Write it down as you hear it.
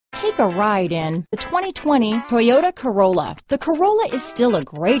Take a ride in the 2020 Toyota Corolla. The Corolla is still a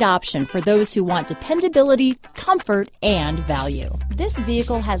great option for those who want dependability, comfort, and value. This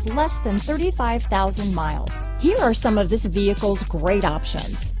vehicle has less than 35,000 miles. Here are some of this vehicle's great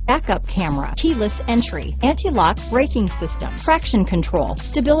options: backup camera, keyless entry, anti-lock braking system, traction control,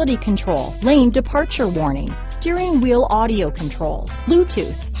 stability control, lane departure warning, steering wheel audio controls,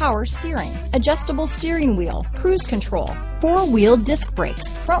 Bluetooth, power steering, adjustable steering wheel, cruise control, four-wheel disc brakes,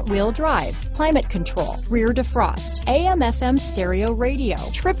 front-wheel drive, climate control, rear defrost, AM/FM stereo radio,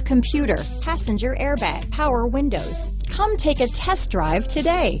 trip computer, passenger airbag, power windows. Come take a test drive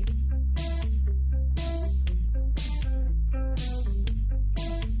today.